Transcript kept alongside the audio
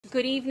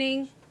Good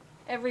evening,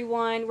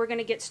 everyone. We're going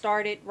to get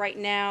started right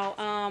now.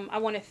 I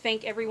want to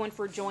thank everyone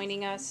for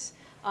joining us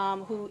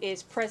who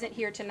is present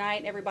here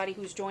tonight, everybody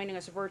who's joining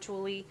us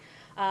virtually.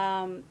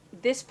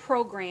 This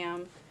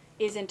program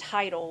is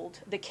entitled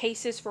The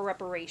Cases for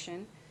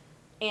Reparation,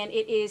 and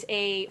it is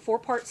a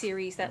four-part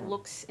series that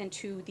looks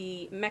into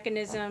the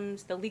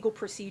mechanisms, the legal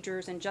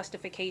procedures, and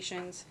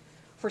justifications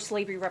for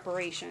slavery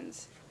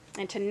reparations.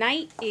 And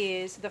tonight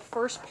is the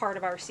first part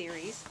of our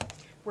series,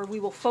 where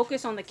we will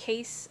focus on the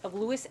case of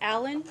Lewis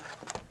Allen,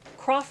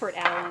 Crawford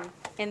Allen,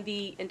 and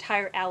the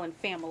entire Allen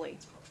family.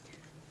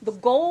 The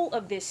goal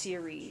of this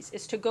series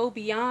is to go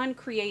beyond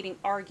creating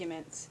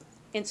arguments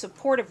in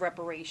support of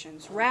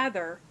reparations,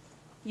 rather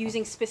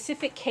using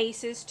specific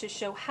cases to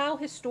show how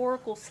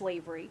historical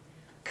slavery,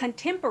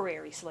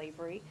 contemporary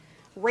slavery,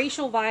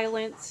 racial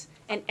violence,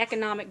 and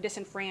economic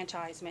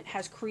disenfranchisement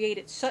has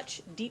created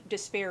such deep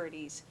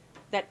disparities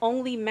that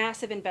only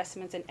massive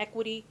investments in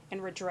equity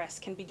and redress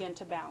can begin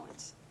to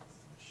balance.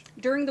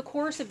 During the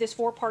course of this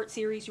four-part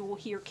series, you will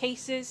hear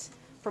cases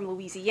from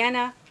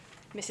Louisiana,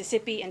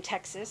 Mississippi, and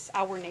Texas,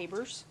 our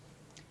neighbors,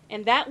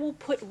 and that will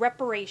put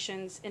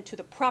reparations into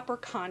the proper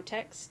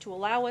context to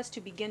allow us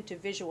to begin to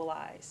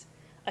visualize,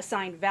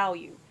 assign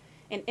value,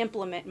 and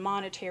implement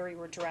monetary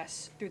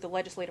redress through the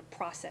legislative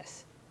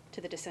process to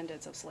the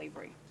descendants of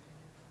slavery.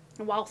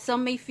 And while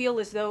some may feel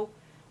as though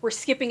we're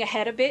skipping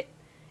ahead a bit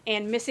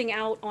and missing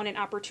out on an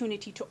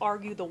opportunity to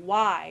argue the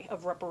why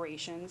of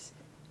reparations,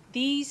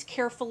 these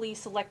carefully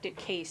selected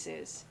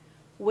cases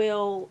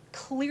will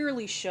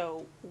clearly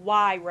show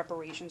why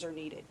reparations are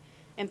needed.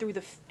 And through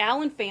the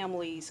Allen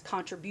family's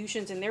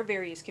contributions in their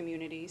various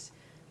communities,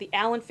 the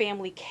Allen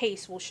family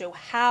case will show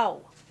how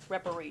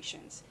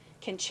reparations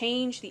can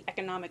change the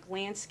economic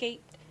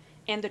landscape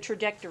and the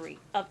trajectory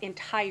of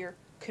entire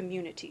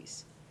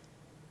communities.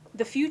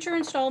 The future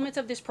installments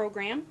of this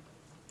program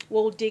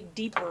will dig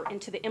deeper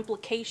into the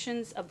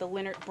implications of the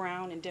Leonard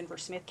Brown and Denver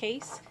Smith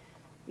case,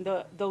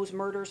 those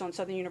murders on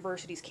Southern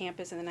University's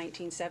campus in the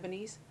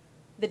 1970s,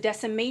 the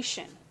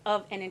decimation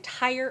of an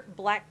entire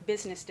black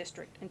business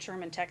district in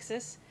Sherman,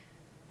 Texas,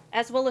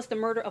 as well as the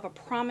murder of a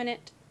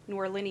prominent New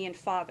Orleanian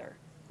father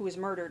who was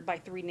murdered by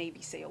 3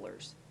 Navy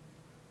sailors.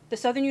 The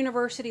Southern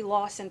University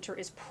Law Center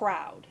is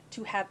proud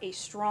to have a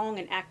strong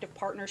and active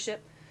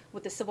partnership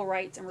with the Civil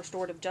Rights and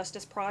Restorative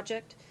Justice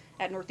Project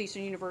at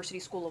Northeastern University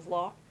School of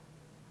Law.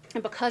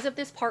 And because of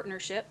this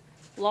partnership,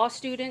 law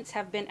students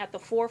have been at the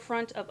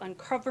forefront of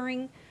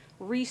uncovering,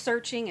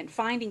 researching, and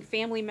finding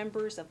family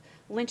members of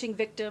lynching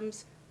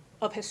victims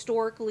of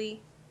racially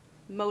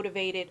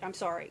motivated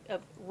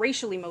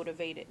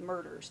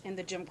murders in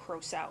the Jim Crow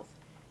South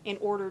in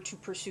order to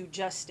pursue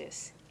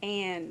justice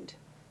and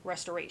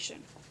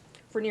restoration.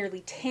 For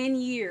nearly 10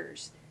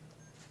 years,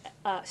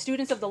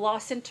 students of the Law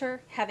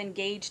Center have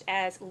engaged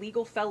as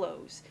legal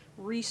fellows,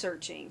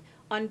 researching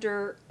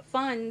under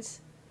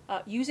funds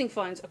using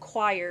funds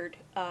acquired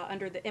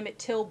under the Emmett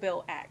Till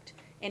Bill Act.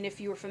 And if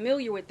you are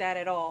familiar with that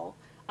at all,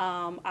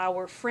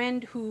 our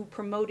friend who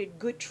promoted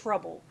Good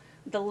Trouble,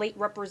 the late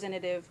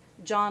Representative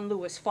John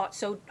Lewis, fought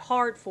so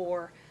hard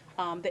for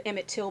the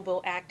Emmett Till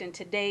Bill Act, and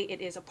today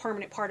it is a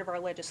permanent part of our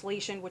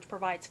legislation which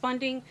provides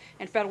funding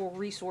and federal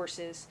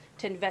resources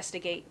to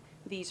investigate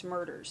these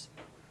murders.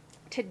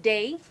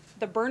 Today,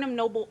 the Burnham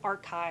Noble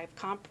Archive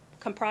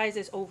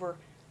comprises over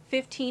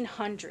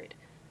 1,500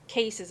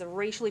 cases of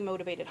racially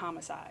motivated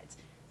homicides,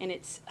 and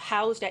it's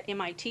housed at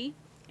MIT.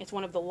 It's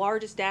one of the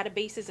largest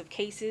databases of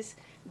cases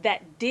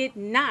that did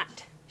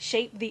not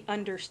shape the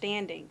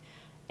understanding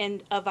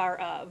and of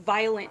our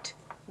violent,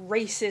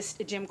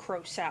 racist Jim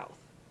Crow South.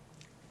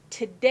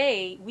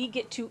 Today, we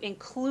get to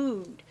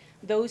include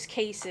those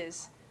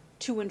cases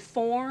to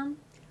inform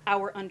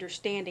our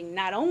understanding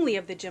not only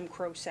of the Jim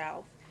Crow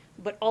South,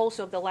 but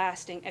also of the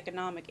lasting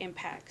economic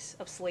impacts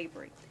of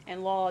slavery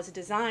and laws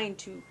designed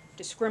to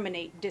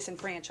discriminate,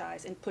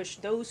 disenfranchise, and push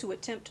those who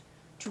attempt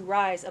to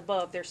rise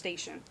above their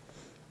station.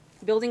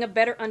 Building a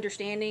better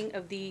understanding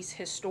of these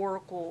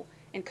historical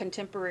and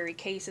contemporary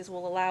cases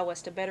will allow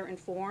us to better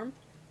inform,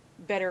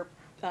 better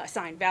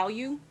assign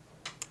value,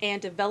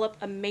 and develop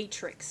a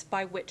matrix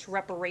by which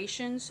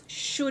reparations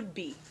should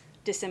be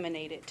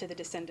disseminated to the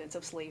descendants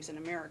of slaves in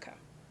America.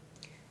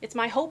 It's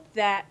my hope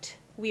that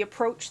we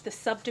approach the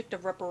subject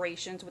of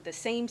reparations with the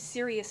same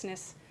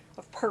seriousness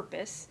of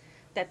purpose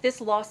that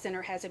this law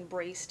center has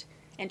embraced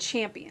and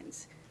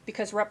champions,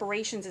 because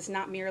reparations is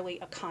not merely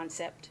a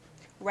concept,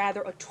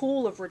 rather a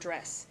tool of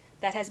redress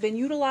that has been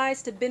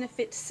utilized to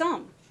benefit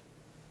some,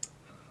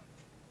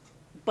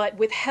 but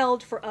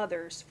withheld for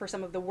others for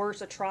some of the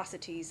worst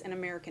atrocities in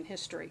American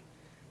history.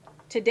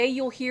 Today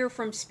you'll hear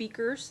from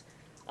speakers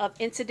of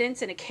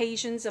incidents and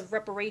occasions of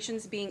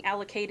reparations being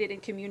allocated in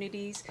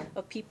communities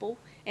of people,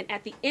 and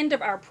at the end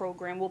of our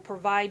program we'll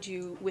provide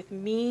you with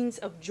means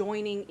of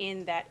joining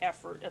in that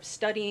effort of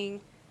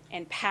studying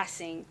and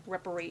passing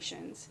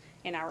reparations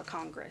in our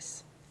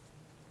Congress.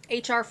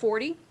 H.R.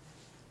 40,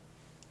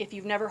 if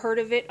you've never heard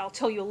of it, I'll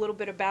tell you a little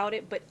bit about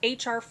it, but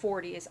H.R.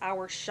 40 is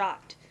our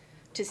shot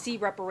to see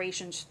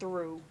reparations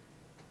through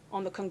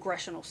on the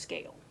congressional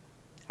scale.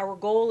 Our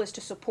goal is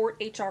to support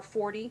H.R.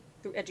 40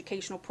 through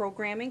educational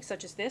programming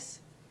such as this,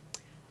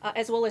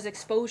 as well as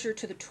exposure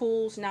to the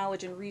tools,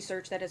 knowledge, and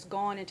research that has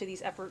gone into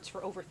these efforts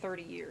for over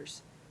 30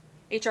 years.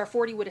 H.R.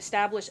 40 would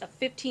establish a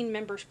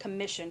 15-member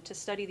commission to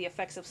study the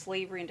effects of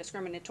slavery and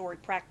discriminatory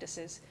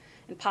practices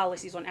and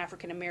policies on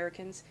African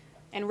Americans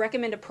and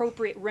recommend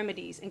appropriate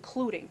remedies,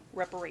 including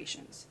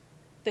reparations.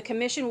 The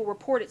commission will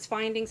report its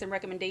findings and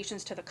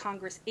recommendations to the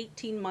Congress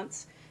 18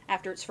 months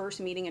after its first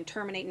meeting and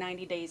terminate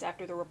 90 days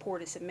after the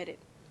report is submitted.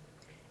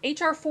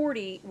 H.R.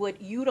 40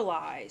 would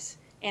utilize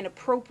and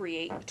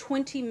appropriate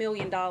 $20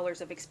 million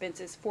of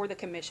expenses for the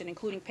commission,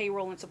 including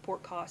payroll and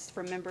support costs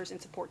for members and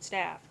support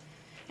staff.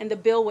 And the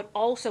bill would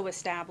also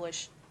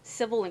establish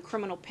civil and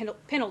criminal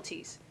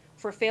penalties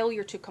for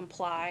failure to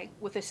comply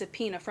with a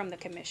subpoena from the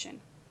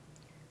commission.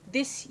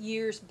 This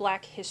year's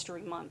Black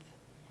History Month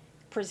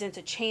presents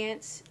a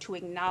chance to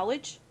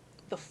acknowledge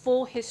the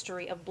full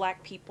history of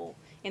Black people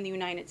in the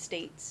United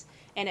States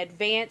and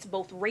advance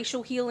both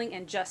racial healing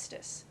and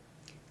justice.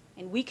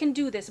 And we can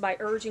do this by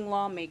urging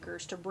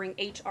lawmakers to bring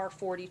H.R.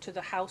 40 to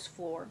the House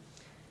floor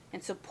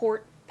and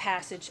support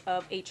passage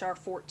of H.R.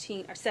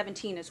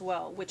 17 as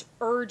well, which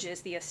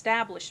urges the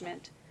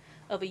establishment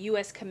of a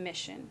U.S.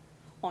 Commission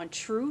on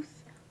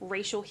Truth,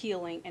 Racial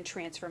Healing, and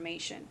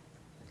Transformation.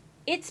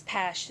 Its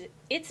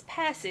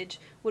passage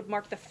would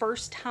mark the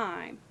first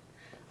time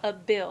a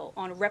bill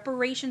on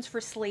reparations for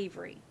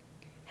slavery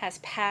has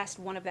passed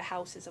one of the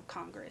houses of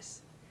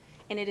Congress.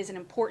 And it is an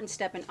important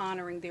step in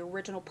honoring the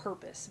original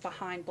purpose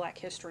behind Black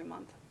History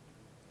Month.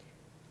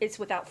 It's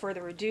without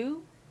further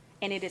ado,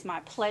 and it is my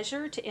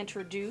pleasure to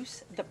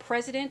introduce the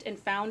president and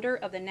founder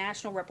of the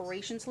National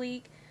Reparations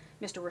League,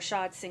 Mr.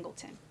 Rashaad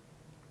Singleton.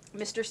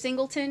 Mr.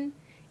 Singleton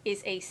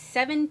is a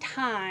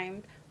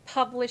 7-time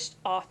published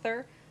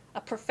author,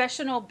 a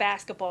professional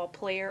basketball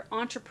player,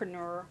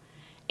 entrepreneur,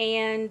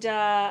 and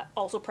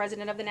also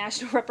president of the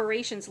National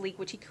Reparations League,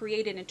 which he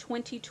created in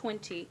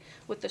 2020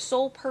 with the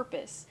sole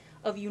purpose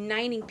of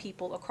uniting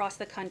people across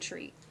the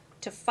country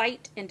to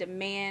fight and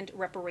demand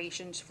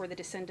reparations for the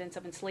descendants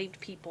of enslaved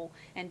people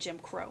and Jim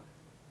Crow.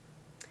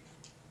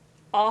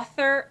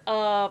 Author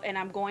of, and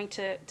I'm going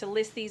to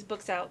list these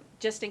books out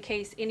just in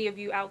case any of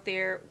you out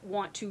there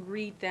want to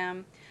read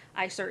them,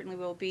 I certainly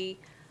will be.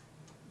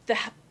 The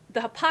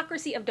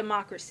Hypocrisy of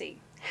Democracy,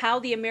 How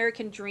the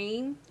American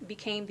Dream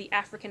Became the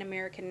African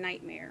American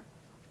Nightmare.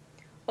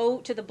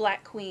 Ode to the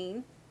Black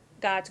Queen,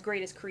 God's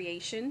Greatest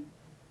Creation.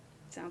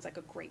 Sounds like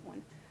a great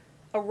one.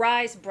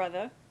 Arise,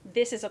 Brother,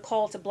 This is a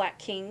Call to Black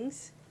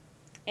Kings.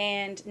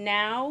 And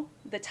now,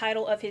 the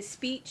title of his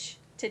speech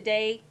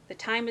today, The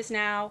Time is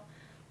Now,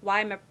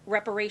 Why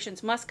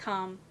Reparations Must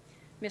Come,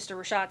 Mr.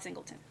 Rashaad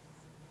Singleton.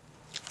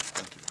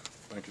 Thank you.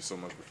 Thank you so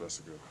much,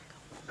 Professor Good.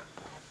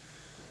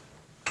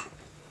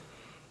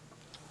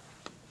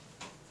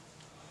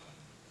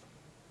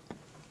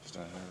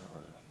 Stand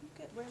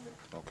here?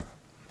 Or... Okay.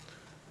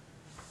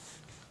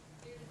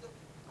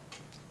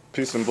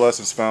 Peace and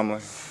blessings,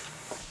 family.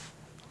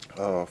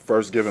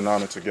 First, giving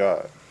honor to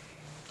God,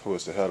 who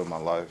is the head of my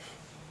life.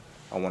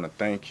 I want to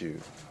thank you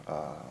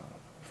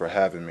for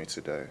having me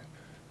today.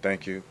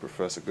 Thank you,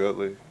 Professor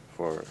Goodley,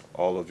 for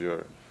all of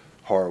your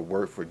hard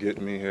work for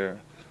getting me here.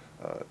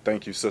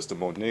 Thank you, Sister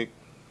Monique,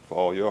 for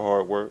all your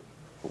hard work,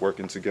 for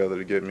working together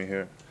to get me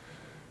here.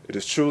 It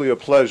is truly a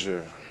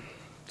pleasure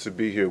to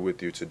be here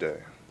with you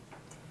today.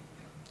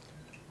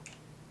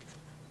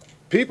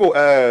 People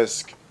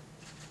ask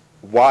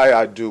why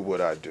I do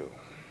what I do.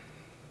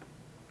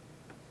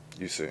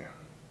 You see,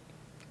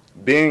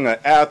 being an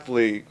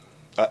athlete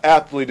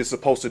is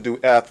supposed to do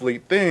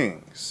athlete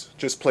things.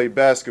 Just play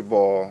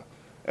basketball,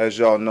 as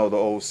y'all know the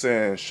old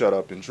saying, shut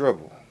up and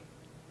dribble.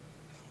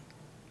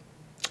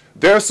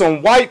 There are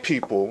some white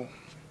people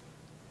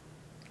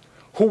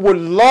who would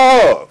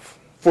love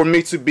for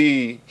me to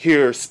be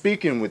here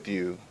speaking with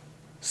you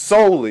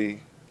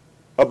solely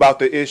about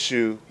the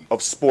issue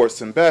of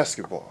sports and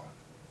basketball.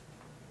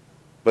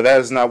 But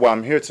that is not why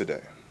I'm here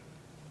today.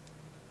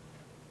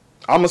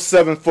 I'm a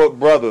 7-foot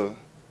brother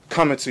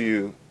coming to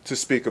you to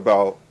speak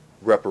about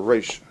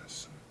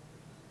reparations.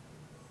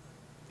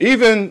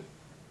 Even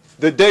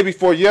the day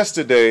before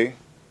yesterday,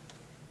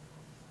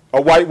 a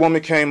white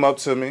woman came up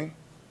to me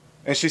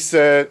and she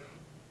said,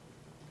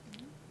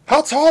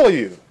 "How tall are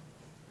you?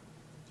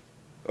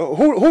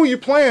 Who are you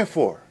playing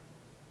for?"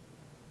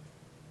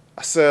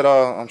 I said,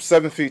 "I'm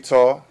 7 feet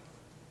tall,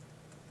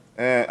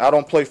 and I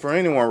don't play for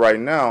anyone right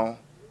now.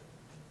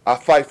 I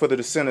fight for the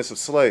descendants of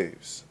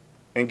slaves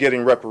and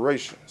getting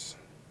reparations."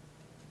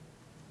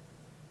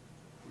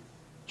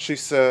 She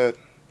said,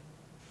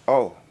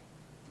 "Oh,"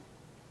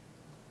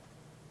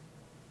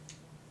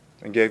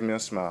 and gave me a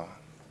smile.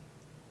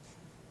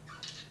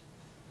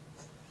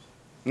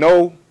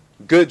 No,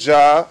 good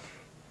job.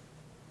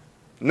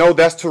 No,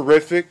 that's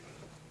terrific.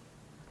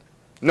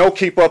 No,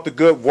 keep up the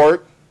good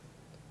work.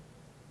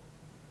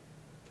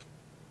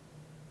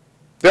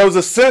 There was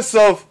a sense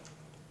of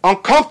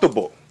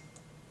uncomfortable.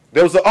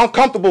 There was an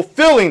uncomfortable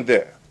feeling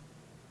there.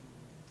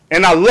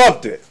 And I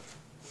loved it.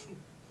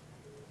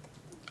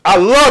 I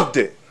loved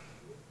it.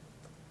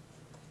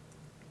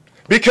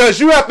 Because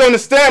you have to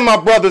understand, my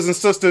brothers and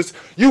sisters,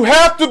 you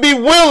have to be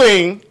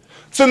willing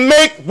to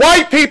make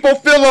white people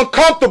feel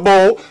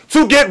uncomfortable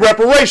to get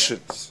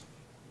reparations.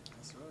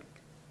 That's right.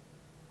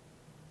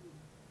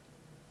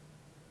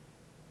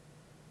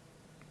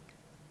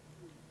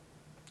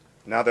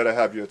 Now that I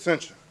have your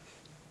attention,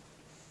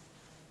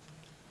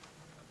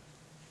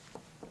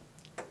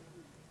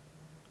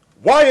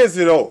 why is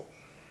it old?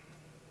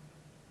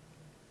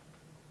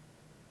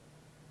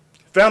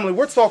 Family,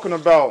 we're talking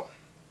about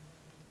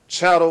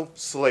chattel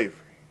slavery.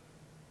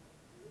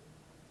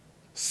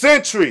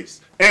 Centuries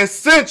and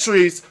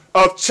centuries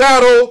of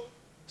chattel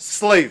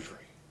slavery.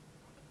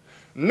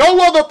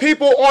 No other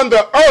people on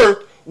the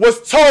earth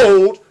was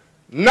told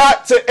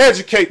not to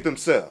educate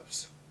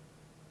themselves.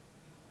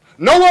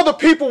 No other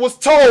people was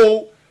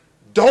told,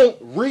 don't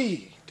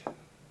read.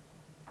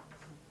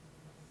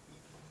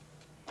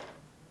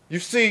 You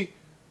see,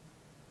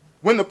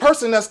 when the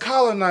person that's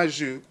colonized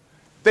you,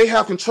 they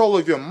have control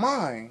of your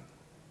mind,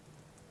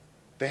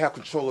 they have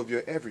control of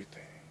your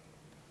everything.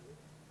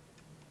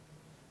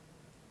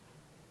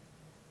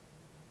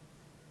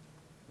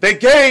 They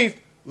gave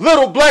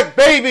little black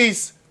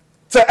babies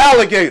to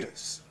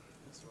alligators.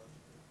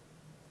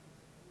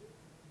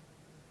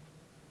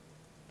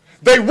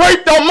 They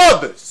raped our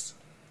mothers.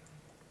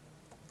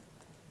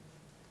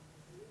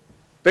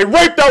 They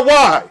raped our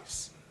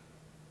wives.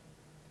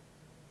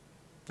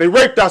 They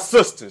raped our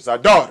sisters, our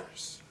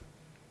daughters.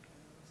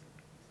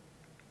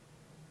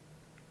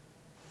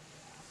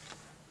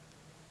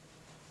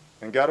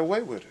 And got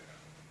away with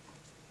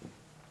it.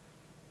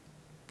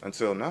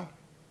 Until now.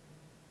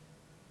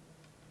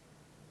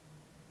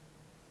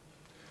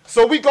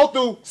 So we go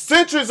through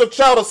centuries of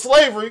chattel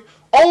slavery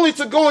only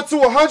to go into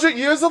 100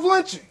 years of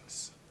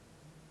lynchings.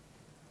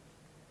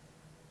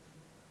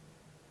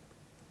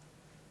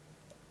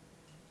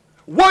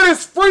 What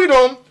is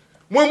freedom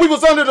when we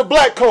was under the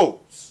black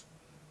codes?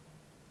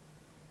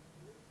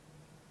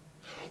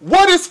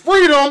 What is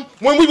freedom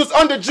when we was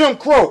under Jim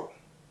Crow?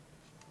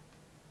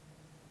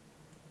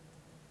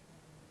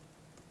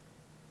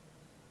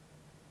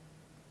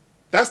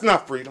 That's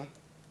not freedom.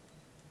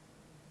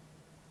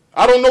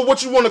 I don't know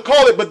what you want to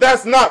call it, but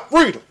that's not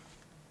freedom.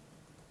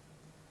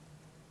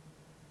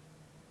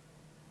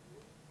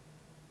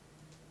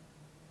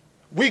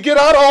 We get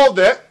out of all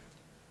that.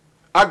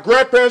 Our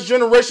grandparents'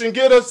 generation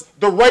get us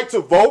the right to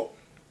vote.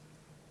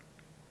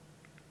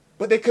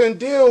 But they couldn't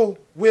deal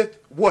with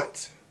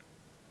what?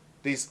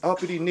 These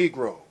uppity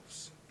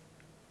Negroes.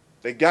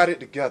 They got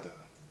it together.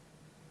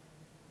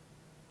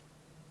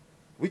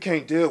 We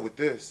can't deal with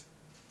this.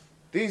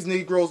 These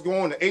Negroes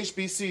go on to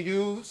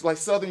HBCUs like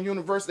Southern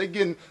University. They're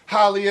getting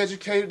highly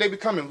educated. They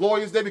becoming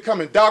lawyers. They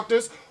becoming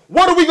doctors.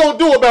 What are we going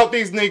to do about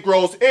these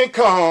Negroes? In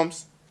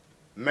comes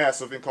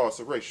massive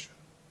incarceration.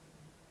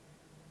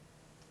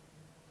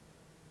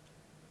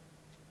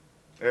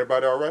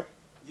 Everybody all right?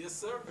 Yes,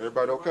 sir.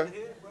 Everybody okay? Right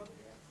ahead, brother.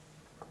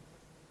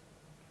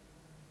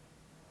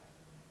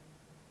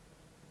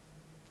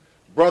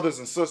 Brothers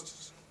and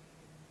sisters,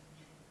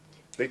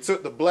 they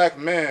took the black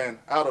man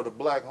out of the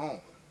black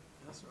home.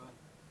 That's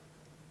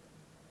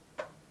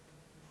right.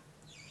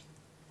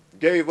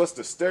 Gave us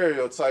the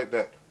stereotype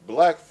that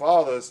black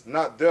fathers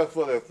not there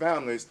for their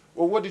families.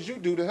 Well, what did you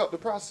do to help the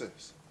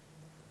process?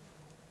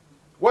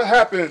 What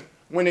happened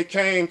when it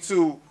came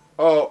to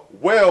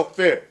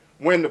welfare?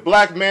 When the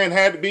black man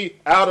had to be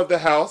out of the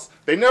house,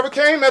 they never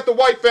came at the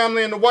white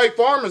family and the white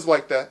farmers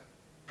like that.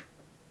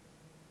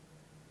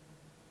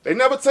 They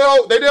never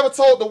told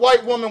the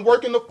white woman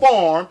working the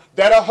farm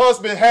that her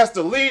husband has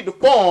to leave the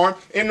farm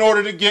in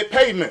order to get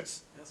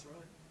payments. That's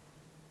right.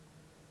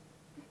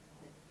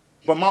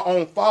 But my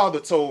own father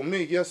told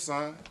me, yes,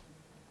 son.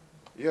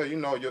 Yeah, you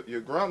know,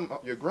 your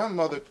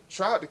grandmother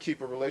tried to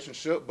keep a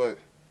relationship, but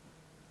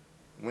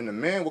when the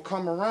man would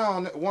come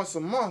around once a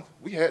month,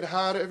 we had to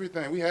hide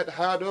everything. We had to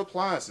hide the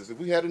appliances. If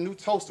we had a new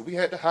toaster, we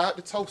had to hide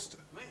the toaster.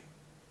 Man.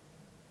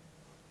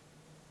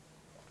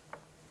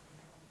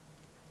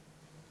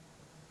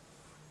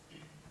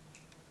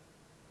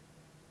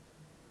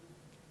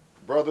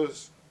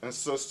 Brothers and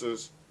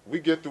sisters, we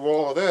get through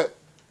all of that.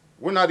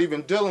 We're not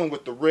even dealing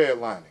with the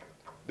redlining,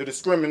 the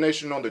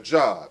discrimination on the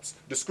jobs,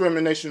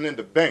 discrimination in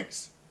the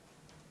banks.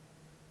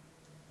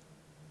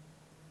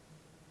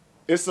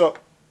 It's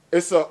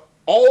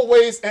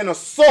always an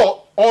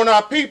assault on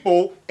our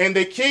people, and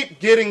they keep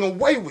getting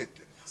away with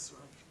it. That's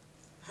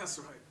right. That's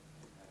right.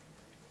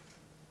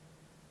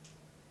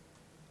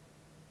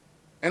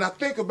 And I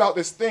think about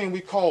this thing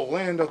we call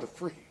land of the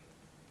free.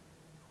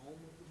 Home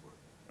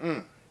of the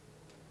brave.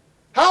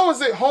 How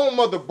is it home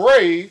of the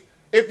brave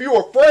if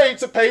you're afraid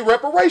to pay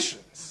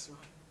reparations? That's right.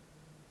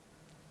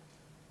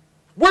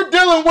 We're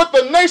dealing with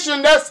a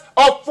nation that's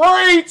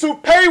afraid to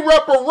pay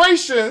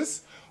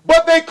reparations,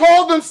 but they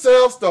call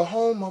themselves the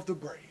home of the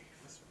brave.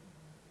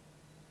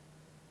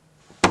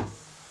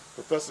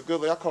 Professor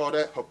Goodley, I call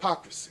that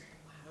hypocrisy.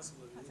 That's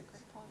what it That's a is.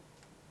 great point.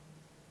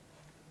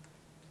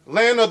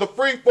 Land of the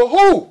free for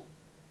who?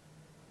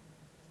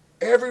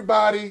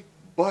 Everybody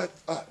but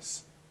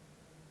us.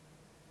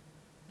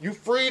 You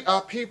freed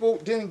our people,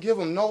 didn't give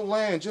them no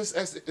land, just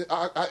as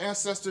our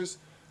ancestors,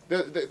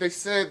 they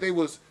said they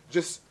was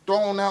just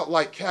thrown out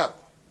like cattle.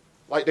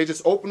 Like they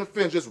just opened the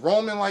fence, just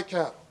roaming like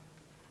cattle.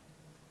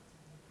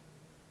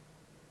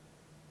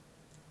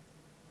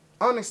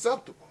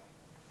 Unacceptable.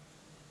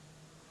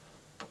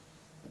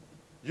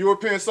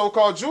 European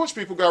so-called Jewish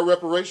people got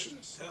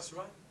reparations. That's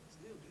right.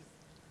 Still do.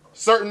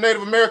 Certain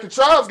Native American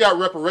tribes got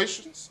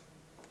reparations.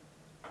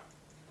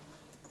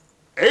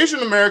 Asian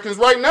Americans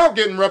right now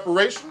getting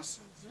reparations.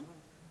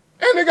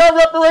 And they got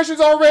reparations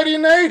already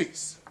in the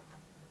 80s.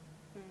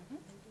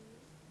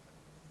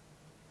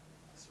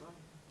 That's right.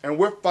 And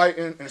we're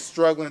fighting and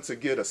struggling to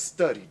get a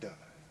study done.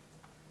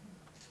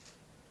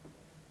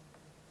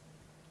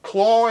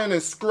 Clawing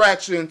and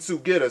scratching to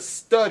get a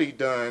study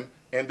done,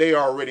 and they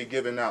already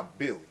giving out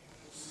billions.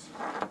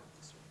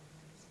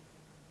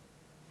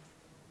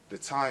 The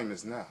time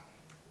is now.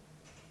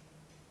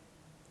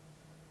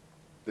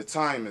 The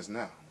time is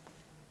now.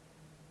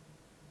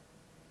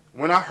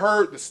 When I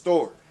heard the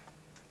story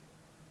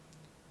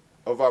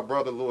of our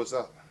brother Lewis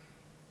Allen,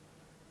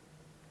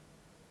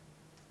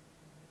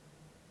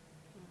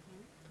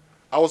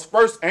 I was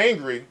first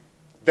angry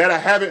that I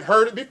haven't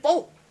heard it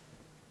before.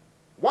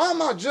 Why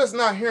am I just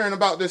not hearing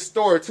about this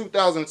story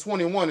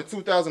 2021 and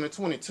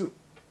 2022?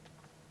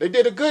 They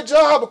did a good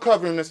job of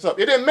covering this up.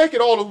 It didn't make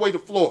it all the way to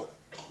Florida.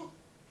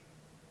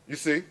 You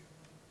see?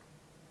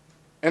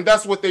 And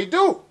that's what they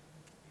do.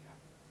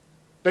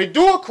 They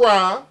do a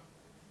crime,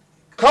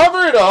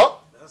 cover it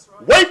up, That's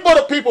right. wait for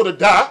the people to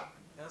die.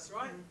 That's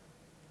right.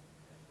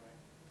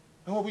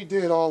 And we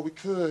did all we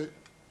could.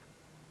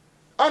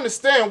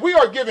 Understand, we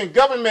are giving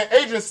government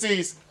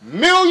agencies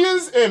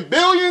millions and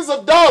billions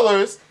of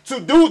dollars to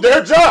do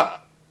their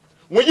job.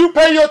 When you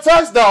pay your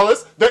tax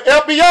dollars, the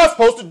FBI is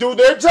supposed to do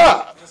their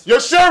job. Your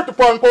sheriff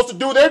department is supposed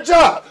to do their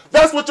job.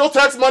 That's what your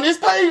tax money is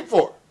paid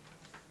for.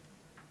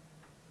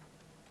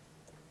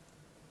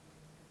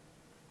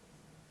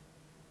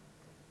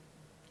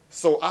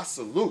 So I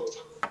salute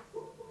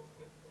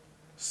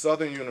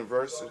Southern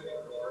University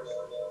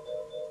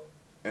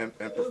and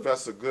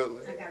Professor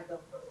Goodley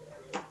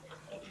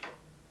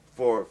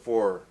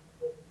for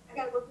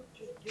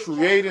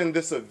creating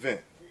this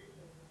event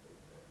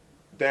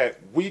that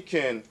we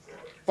can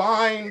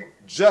find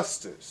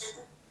justice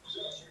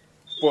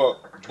for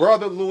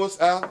Brother Lewis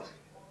Allen,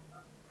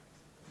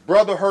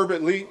 Brother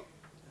Herbert Lee,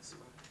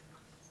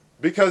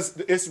 because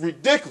it's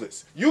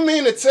ridiculous. You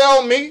mean to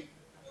tell me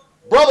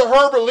Brother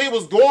Herbert Lee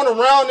was going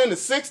around in the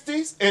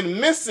 60s in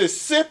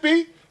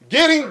Mississippi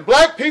getting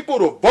black people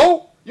to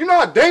vote? You know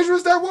how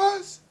dangerous that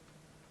was?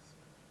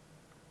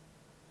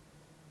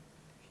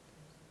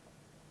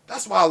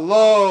 That's why I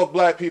love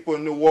black people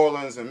in New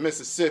Orleans and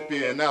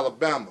Mississippi and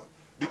Alabama,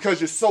 because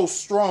you're so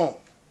strong.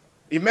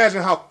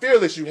 Imagine how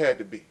fearless you had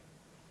to be.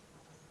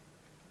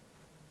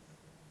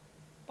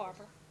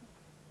 Barbara.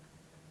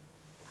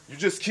 You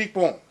just keep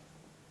on.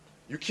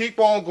 You keep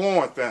on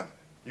going, family.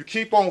 You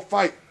keep on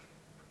fighting.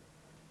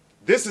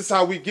 This is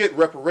how we get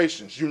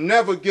reparations. You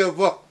never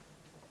give up.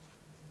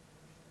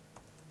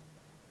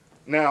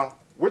 Now,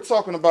 we're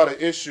talking about an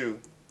issue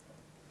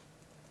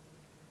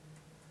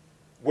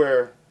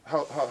where,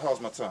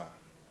 how's my time?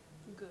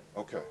 Good.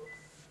 Okay.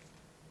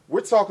 We're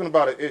talking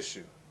about an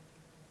issue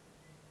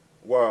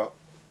where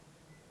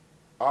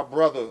our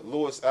brother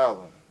Lewis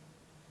Allen,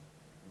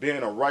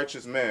 being a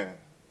righteous man,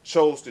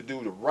 chose to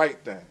do the right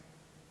thing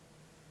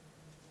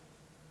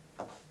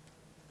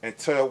and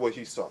tell what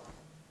he saw.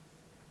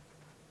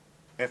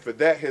 And for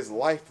that, his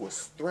life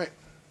was threatened.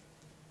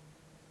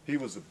 He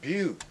was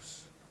abused.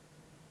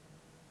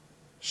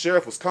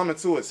 Sheriff was coming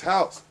to his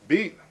house,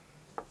 beating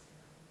him.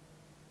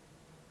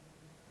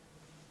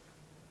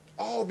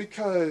 All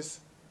because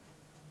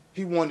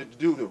he wanted to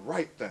do the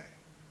right thing.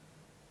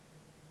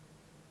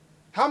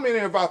 How many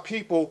of our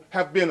people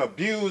have been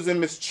abused and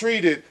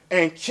mistreated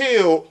and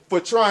killed for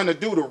trying to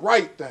do the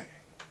right thing?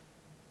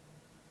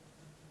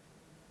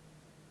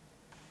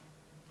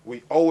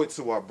 We owe it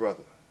to our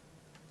brother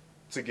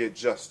to get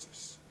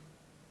justice.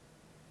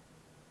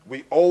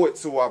 We owe it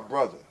to our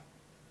brother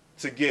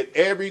to get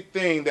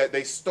everything that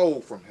they stole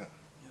from him.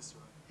 That's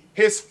right.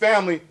 His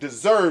family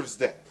deserves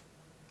that.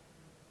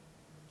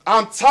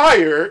 I'm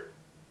tired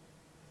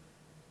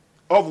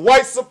of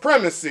white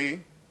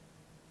supremacy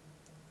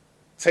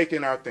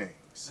taking our things.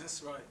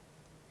 That's right.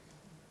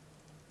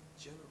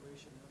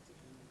 Generation after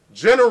generation.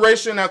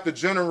 Generation after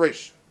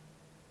generation.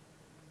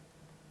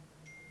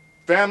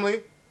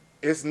 Family,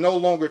 it's no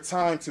longer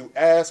time to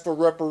ask for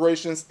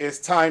reparations. It's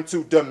time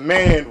to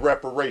demand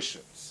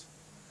reparations.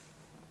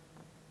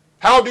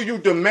 How do you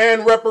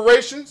demand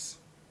reparations?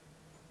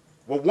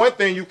 Well, one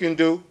thing you can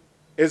do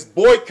is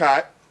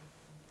boycott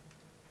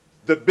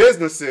the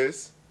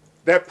businesses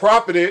that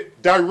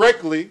profited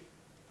directly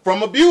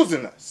from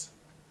abusing us,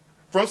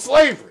 from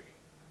slavery.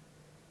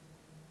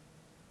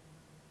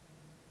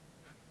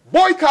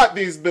 Boycott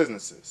these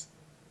businesses.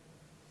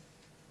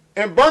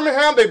 In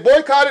Birmingham, they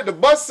boycotted the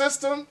bus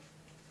system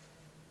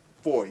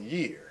for a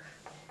year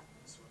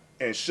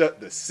and shut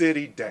the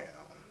city down.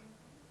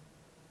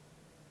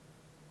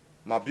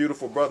 My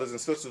beautiful brothers and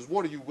sisters,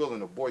 what are you willing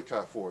to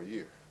boycott for a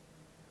year?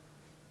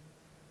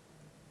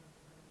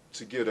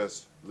 To get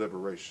us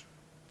liberation,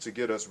 to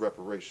get us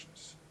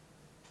reparations.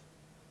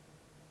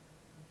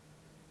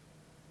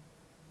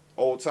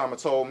 Old timer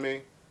told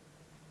me,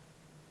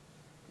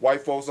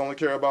 white folks only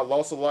care about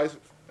loss of life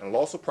and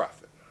loss of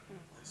profit.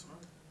 That's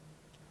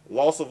right.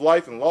 Loss of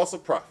life and loss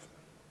of profit.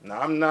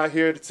 Now, I'm not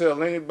here to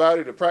tell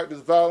anybody to practice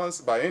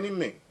violence by any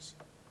means.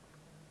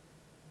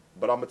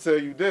 But I'm going to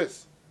tell you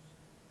this.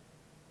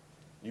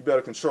 You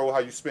better control how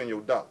you spend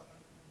your dollar.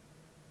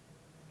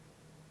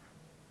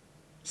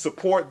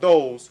 Support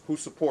those who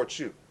support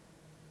you.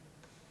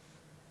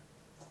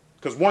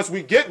 Because once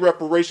we get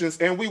reparations,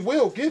 and we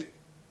will get it,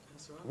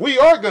 That's right. we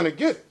are going to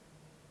get it.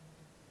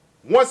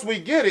 Once we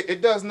get it,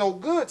 it does no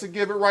good to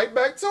give it right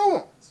back to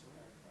them. That's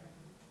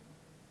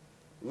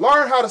right.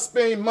 Learn how to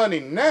spend money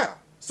now.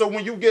 So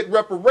when you get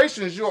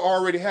reparations, you'll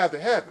already have the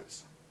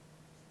habits.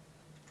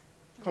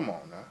 Come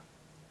on now.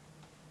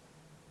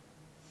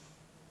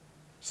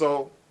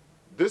 So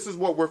this is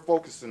what we're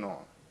focusing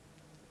on.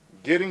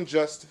 Getting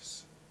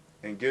justice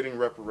and getting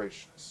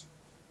reparations.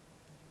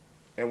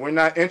 And we're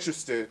not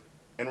interested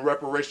in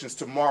reparations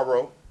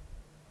tomorrow.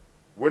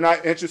 We're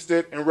not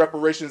interested in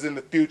reparations in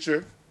the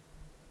future.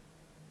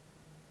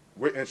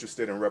 We're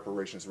interested in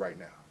reparations right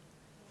now.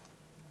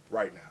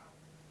 Right now.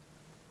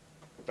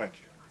 Thank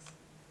you.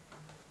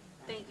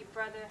 Thank you,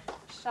 Brother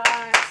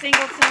Rashaad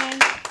Singleton.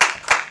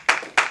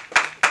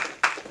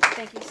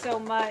 Thank you so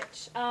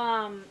much.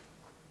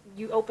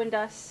 You opened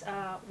us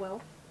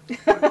well.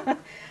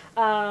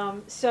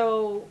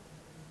 So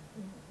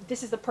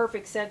this is the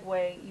perfect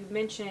segue. You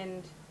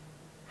mentioned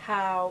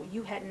how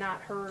you had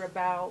not heard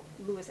about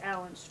Lewis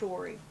Allen's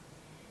story.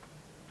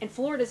 And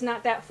Florida is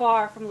not that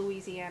far from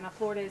Louisiana.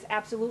 Florida is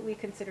absolutely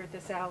considered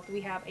the South.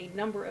 We have a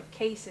number of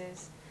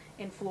cases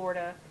in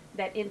Florida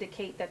that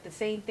indicate that the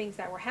same things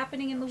that were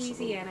happening in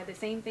Louisiana, the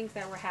same things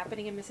that were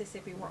happening in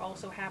Mississippi were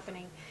also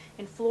happening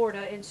in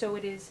Florida. And so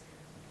it is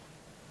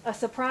a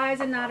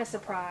surprise and not a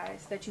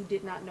surprise that you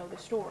did not know the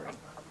story.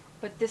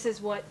 But this is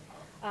what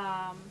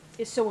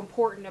is so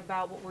important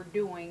about what we're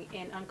doing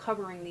in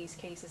uncovering these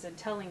cases and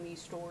telling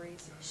these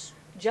stories.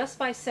 Just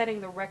by setting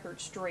the record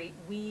straight,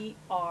 we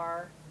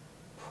are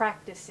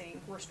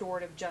practicing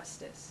restorative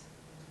justice.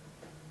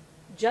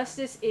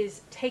 Justice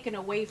is taken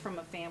away from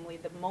a family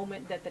the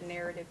moment that the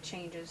narrative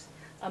changes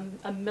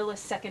a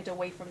millisecond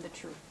away from the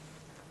truth.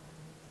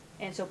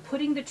 And so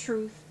putting the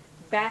truth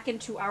back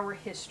into our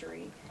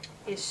history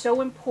is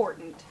so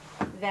important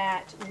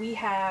that we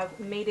have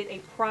made it a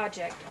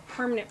project, a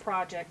permanent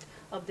project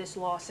of this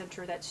law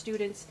center, that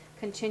students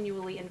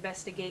continually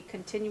investigate,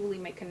 continually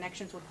make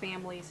connections with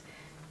families.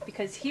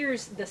 Because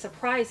here's the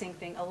surprising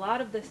thing: a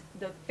lot of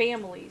the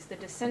families, the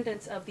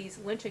descendants of these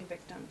lynching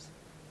victims,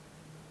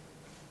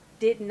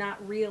 did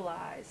not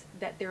realize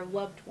that their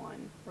loved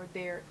one or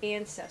their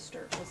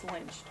ancestor was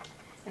lynched.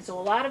 And so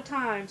a lot of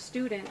times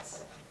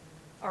students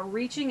are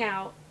reaching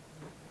out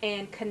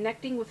and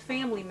connecting with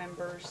family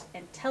members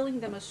and telling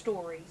them a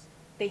story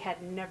they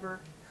had never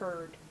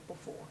heard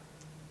before.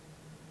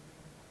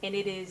 And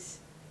it is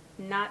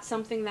not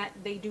something that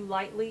they do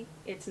lightly.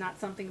 It's not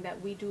something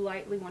that we do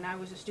lightly. When I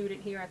was a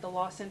student here at the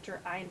Law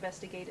Center, I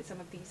investigated some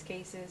of these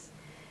cases.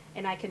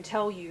 And I can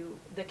tell you,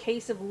 the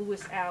case of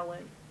Lewis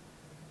Allen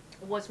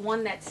was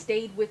one that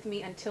stayed with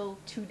me until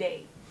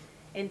today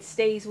and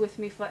stays with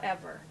me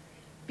forever,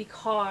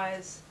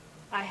 because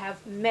I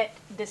have met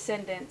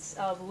descendants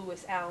of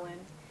Lewis Allen,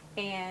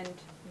 and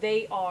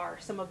they are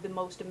some of the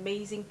most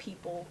amazing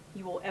people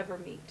you will ever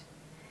meet.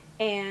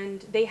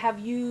 And they have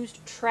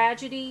used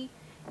tragedy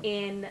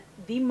in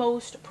the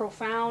most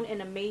profound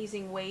and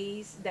amazing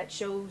ways that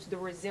shows the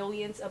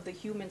resilience of the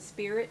human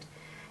spirit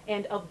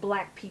and of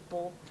Black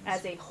people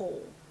as a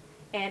whole.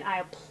 And I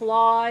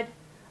applaud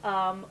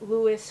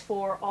Lewis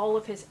for all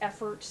of his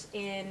efforts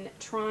in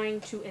trying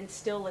to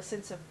instill a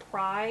sense of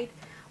pride,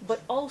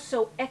 but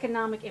also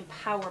economic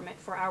empowerment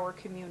for our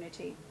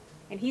community.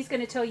 And he's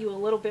going to tell you a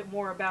little bit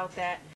more about that